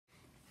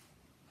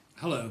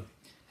Hello,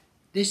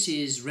 this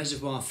is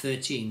Reservoir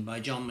 13 by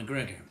Jon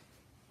McGregor.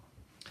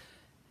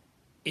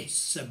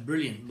 It's a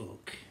brilliant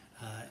book.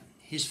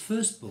 His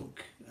first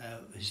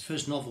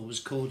novel was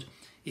called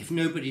If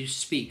Nobody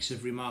Speaks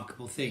of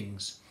Remarkable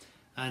Things,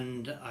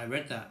 and I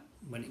read that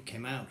when it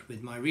came out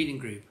with my reading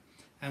group,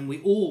 and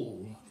we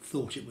all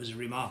thought it was a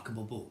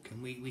remarkable book,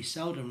 and we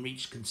seldom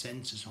reached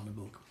consensus on a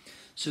book.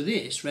 So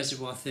this,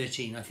 Reservoir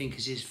 13, I think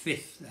is his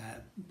fifth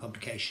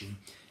publication,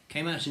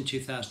 came out in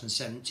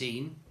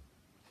 2017.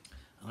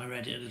 I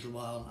read it a little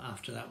while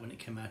after that when it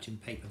came out in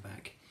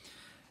paperback.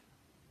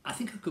 I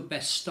think I could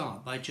best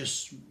start by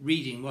just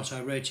reading what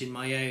I wrote in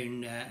my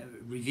own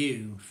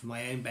review for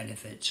my own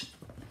benefit.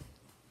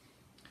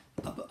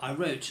 I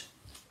wrote,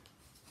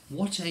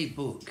 "What a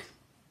book.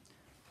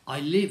 I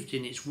lived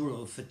in its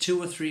world for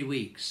 2 or 3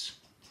 weeks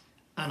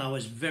and I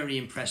was very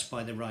impressed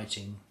by the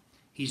writing.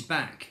 He's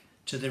back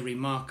to the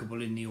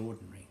remarkable in the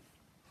ordinary."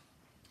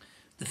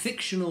 The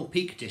fictional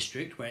Peak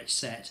District where it's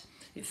set,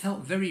 it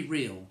felt very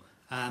real.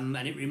 And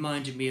it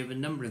reminded me of a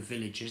number of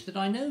villages that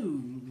I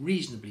know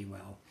reasonably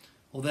well,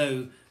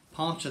 although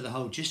part of the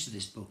whole gist of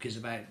this book is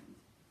about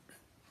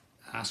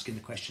asking the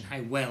question,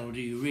 how well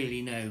do you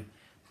really know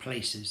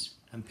places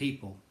and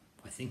people?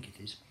 I think it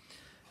is.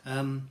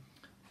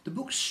 The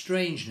book's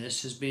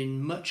strangeness has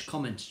been much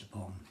commented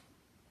upon.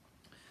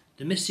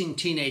 The missing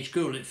teenage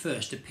girl at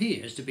first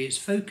appears to be its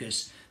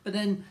focus, but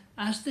then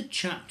as the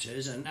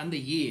chapters and the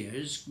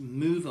years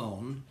move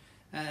on,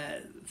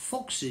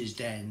 foxes'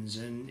 dens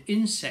and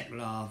insect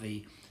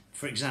larvae,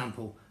 for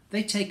example,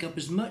 they take up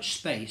as much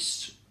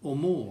space or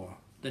more.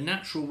 The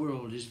natural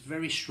world is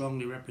very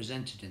strongly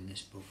represented in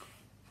this book.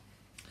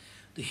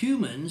 The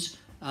humans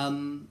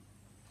can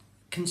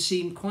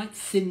seem quite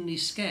thinly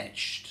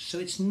sketched, so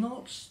it's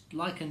not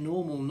like a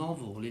normal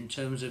novel in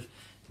terms of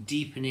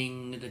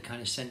deepening the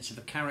kind of sense of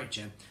a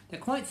character. They're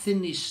quite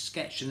thinly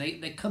sketched and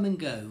they come and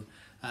go.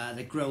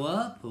 They grow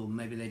up, or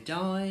maybe they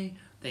die.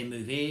 They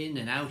move in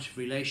and out of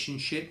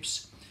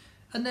relationships,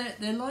 and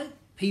they're like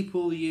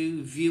people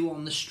you view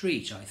on the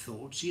street. I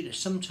thought,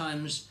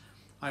 sometimes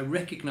I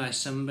recognise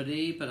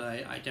somebody, but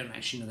I don't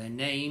actually know their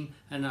name,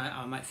 and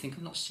I might think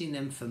I've not seen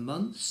them for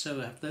months, so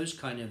I have those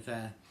kind of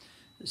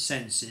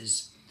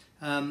senses.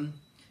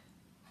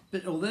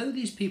 But although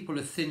these people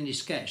are thinly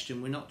sketched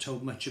and we're not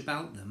told much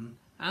about them,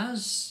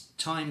 as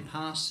time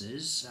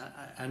passes,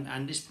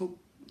 and this book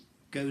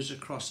goes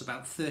across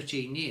about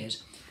 13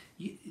 years,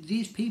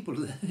 these people,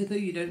 though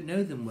you don't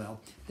know them well,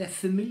 they're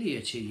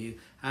familiar to you,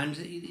 and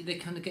they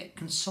kind of get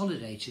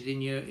consolidated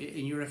in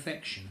your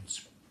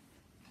affections.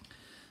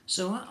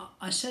 So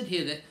I said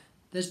here that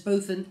there's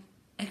both an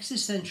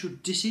existential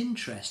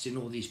disinterest in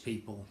all these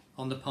people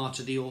on the part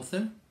of the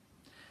author,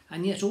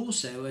 and yet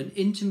also an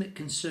intimate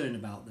concern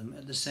about them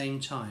at the same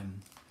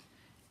time.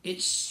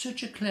 It's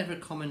such a clever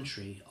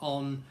commentary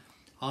on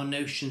our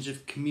notions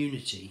of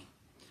community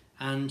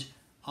and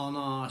on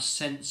our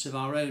sense of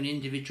our own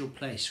individual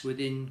place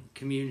within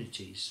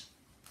communities.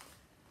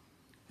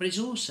 But it's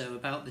also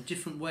about the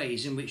different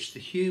ways in which the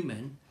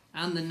human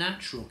and the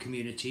natural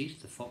communities,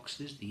 the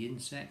foxes, the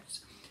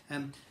insects,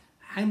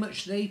 how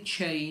much they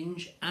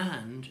change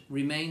and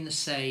remain the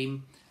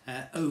same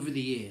over the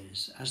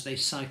years as they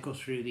cycle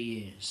through the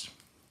years.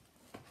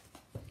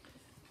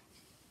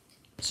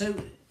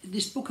 So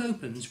this book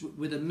opens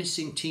with a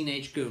missing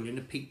teenage girl in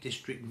a Peak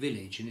District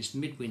village, and it's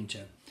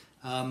midwinter.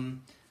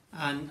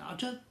 And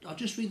I'll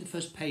just read the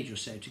first page or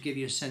so to give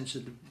you a sense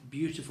of the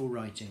beautiful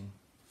writing.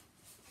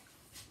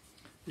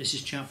 This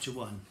is chapter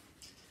 1.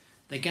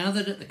 They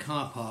gathered at the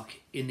car park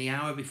in the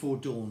hour before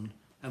dawn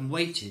and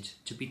waited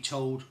to be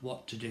told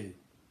what to do.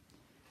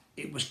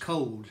 It was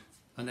cold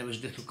and there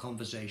was little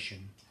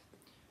conversation.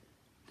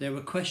 There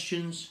were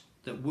questions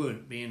that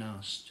weren't being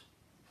asked.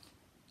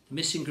 The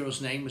missing girl's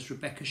name was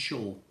Rebecca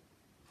Shaw.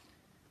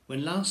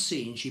 When last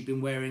seen, she'd been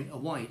wearing a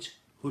white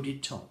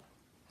hooded top.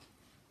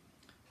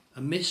 A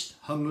mist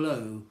hung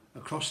low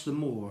across the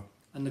moor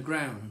and the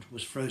ground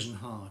was frozen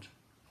hard.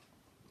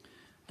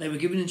 They were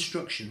given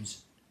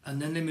instructions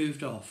and then they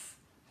moved off,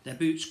 their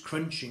boots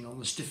crunching on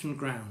the stiffened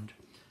ground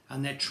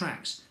and their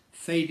tracks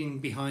fading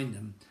behind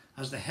them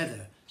as the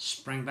heather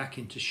sprang back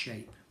into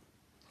shape.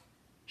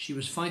 She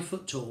was 5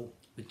 foot tall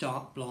with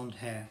dark blonde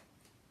hair.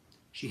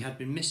 She had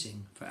been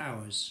missing for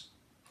hours.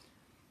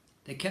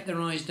 They kept their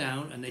eyes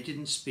down and they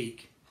didn't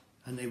speak,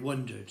 and they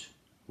wondered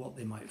what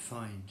they might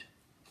find.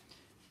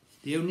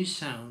 The only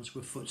sounds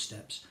were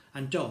footsteps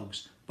and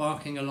dogs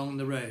barking along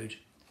the road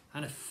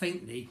and a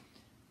faintly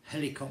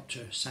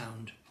helicopter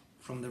sound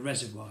from the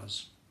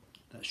reservoirs.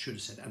 That should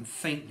have said, and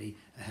faintly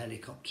a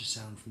helicopter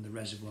sound from the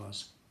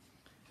reservoirs.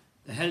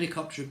 The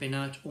helicopter had been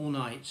out all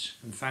night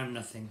and found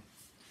nothing,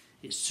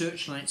 its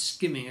searchlight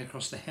skimming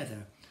across the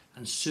heather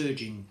and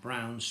surging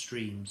brown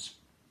streams.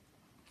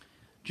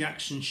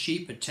 Jackson's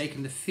sheep had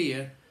taken the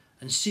fear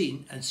and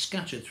seen and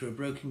scattered through a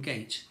broken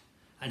gate,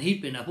 and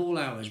he'd been up all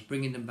hours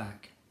bringing them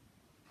back.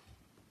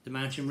 The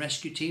mountain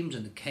rescue teams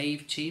and the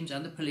cave teams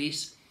and the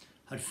police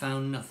had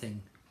found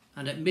nothing,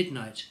 and at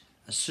midnight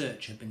a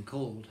search had been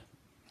called.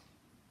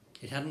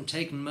 It hadn't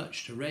taken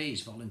much to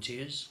raise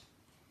volunteers.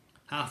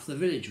 Half the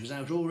village was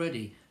out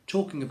already,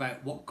 talking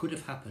about what could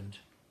have happened.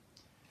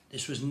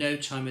 This was no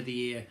time of the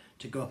year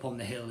to go up on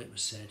the hill, it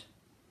was said.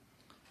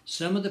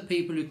 Some of the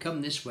people who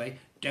come this way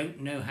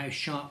don't know how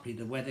sharply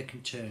the weather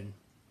can turn,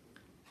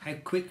 how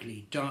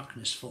quickly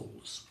darkness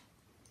falls.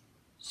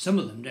 Some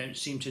of them don't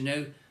seem to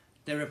know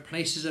there are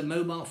places a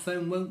mobile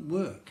phone won't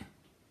work.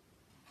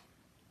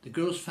 The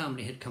girl's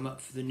family had come up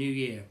for the new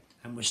year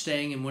and were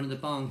staying in one of the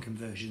barn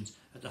conversions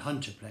at the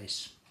Hunter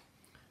place.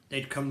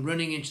 They'd come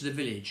running into the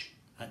village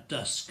at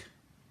dusk,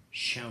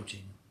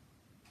 shouting.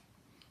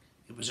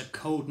 It was a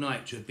cold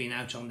night to have been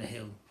out on the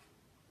hill.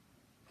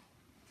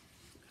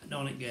 And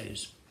on it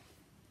goes.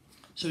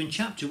 So in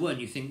chapter 1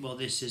 you think, well,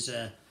 is this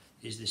a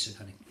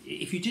kind of,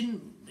 if you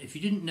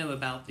didn't know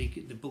about the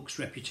book's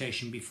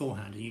reputation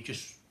beforehand and you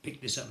just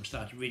picked this up and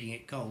started reading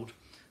it cold,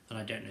 and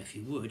I don't know if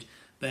you would,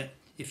 but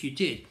if you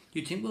did,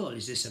 you'd think, well,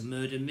 is this a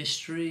murder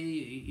mystery?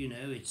 You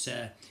know, it's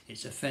a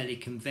fairly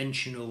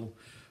conventional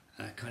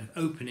kind of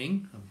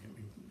opening. I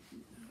mean,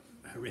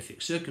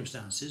 horrific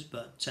circumstances,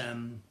 but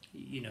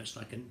you know, it's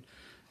like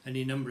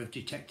any number of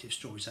detective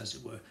stories, as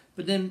it were.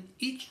 But then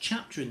each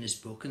chapter in this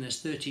book, and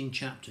there's 13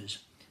 chapters,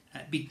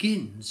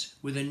 begins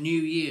with a new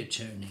year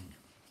turning.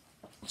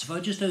 So if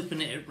I just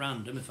open it at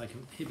random, if I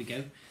can, here we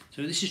go.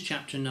 So this is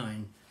chapter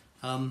 9.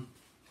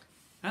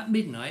 At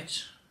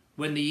midnight,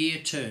 when the year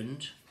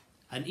turned,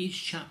 and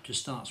each chapter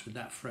starts with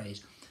that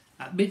phrase.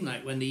 At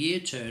midnight, when the year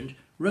turned,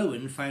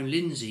 Rowan found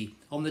Lindsay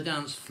on the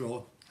dance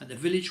floor at the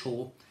village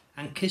hall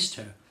and kissed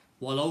her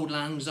while Auld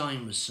Lang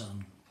Syne was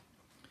sung.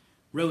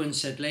 Rowan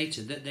said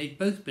later that they'd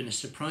both been as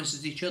surprised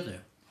as each other,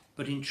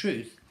 but in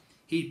truth,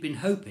 he'd been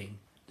hoping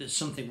that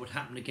something would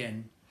happen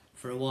again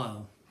for a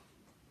while.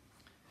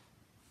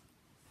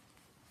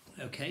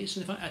 Okay, so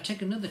if I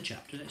take another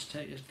chapter, let's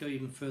go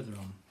even further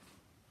on.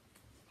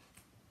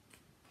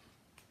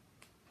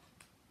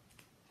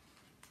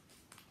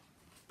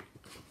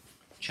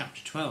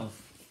 Chapter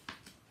 12.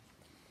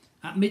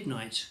 At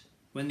midnight,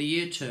 when the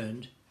year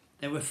turned,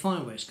 there were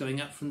fireworks going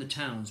up from the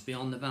towns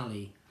beyond the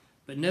valley,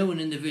 but no one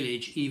in the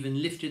village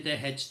even lifted their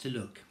heads to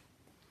look.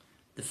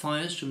 The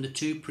fires from the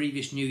 2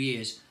 previous New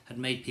Years had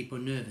made people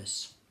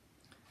nervous.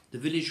 The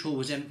village hall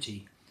was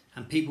empty,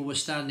 and people were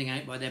standing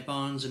out by their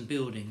barns and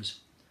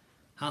buildings.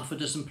 Half a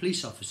dozen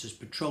police officers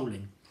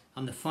patrolling,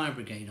 and the fire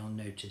brigade on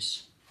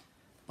notice.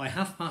 By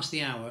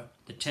 1:30,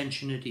 the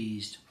tension had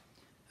eased.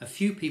 A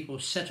few people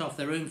set off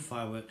their own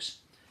fireworks,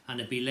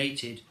 and a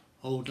belated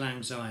Auld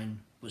Lang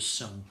Syne was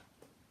sung.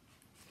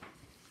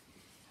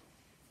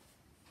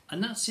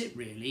 And that's it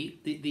really.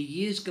 The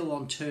years go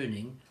on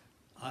turning.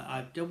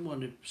 I don't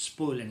want to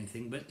spoil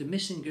anything, but the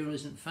missing girl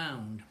isn't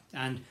found,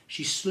 and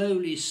she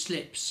slowly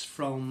slips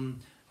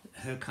from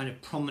her kind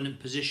of prominent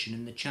position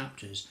in the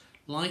chapters.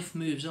 Life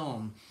moves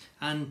on,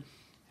 and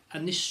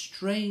this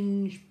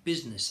strange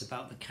business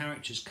about the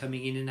characters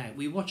coming in and out.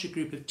 We watch a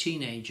group of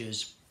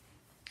teenagers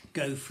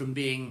go from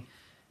being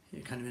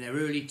kind of in their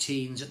early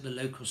teens at the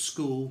local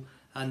school,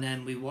 and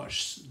then we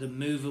watch them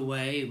move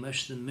away.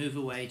 Most of them move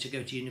away to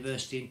go to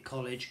university and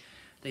college.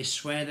 They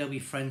swear they'll be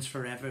friends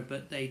forever,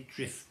 but they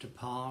drift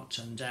apart,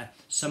 and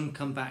some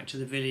come back to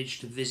the village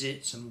to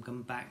visit, some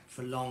come back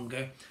for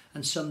longer,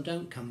 and some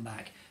don't come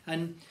back.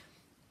 And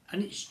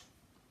it's,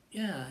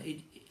 yeah,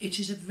 it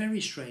is a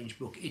very strange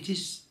book.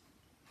 It's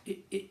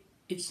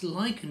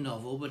like a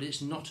novel, but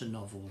it's not a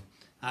novel.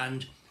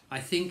 And I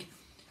think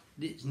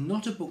it's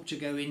not a book to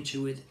go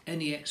into with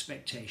any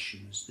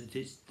expectations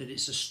that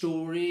it's a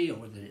story,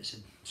 or that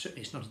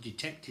it's not a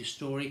detective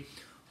story,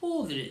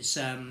 or that it's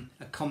a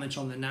comment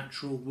on the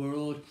natural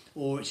world,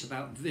 or it's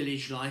about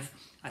village life.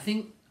 I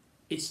think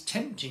it's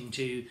tempting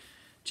to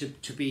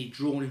be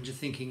drawn into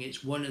thinking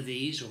it's one of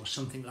these or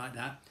something like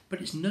that,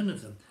 but it's none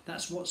of them.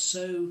 That's what's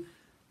so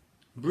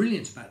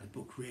brilliant about the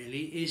book,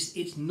 really, is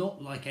it's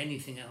not like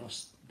anything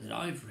else that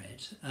I've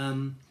read,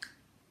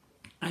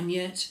 and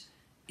yet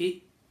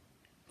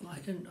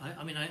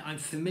I'm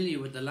familiar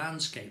with the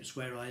landscapes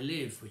where I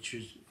live, which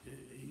is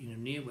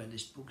near where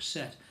this book's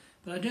set,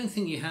 but I don't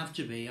think you have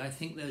to be. I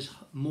think those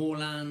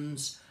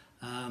moorlands,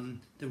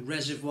 the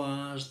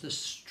reservoirs, the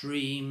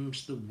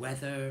streams, the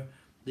weather,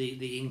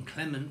 the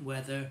inclement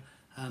weather,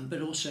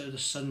 but also the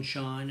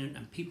sunshine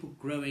and people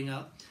growing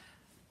up,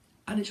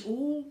 and it's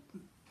all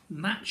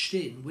matched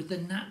in with the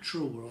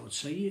natural world.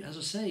 So as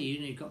I say,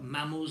 you've got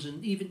mammals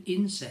and even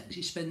insects.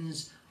 He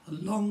spends a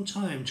long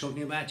time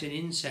talking about an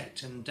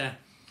insect and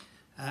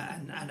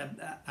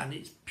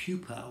its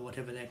pupa, or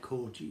whatever they're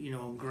called,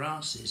 on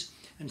grasses.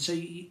 And so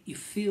you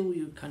feel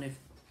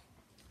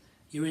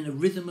you're in a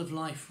rhythm of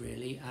life,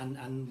 really,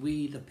 and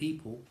we, the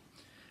people,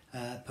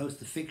 both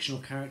the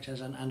fictional characters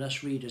and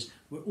us readers,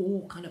 we're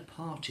all kind of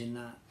part in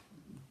that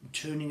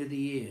turning of the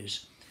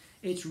years.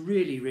 It's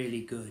really,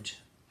 really good,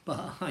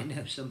 but I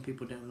know some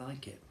people don't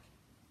like it.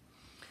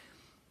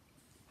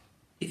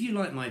 If you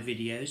like my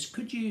videos,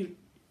 could you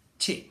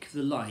tick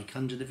the like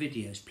under the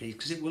videos, please,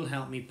 because it will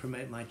help me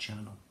promote my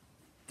channel.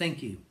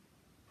 Thank you.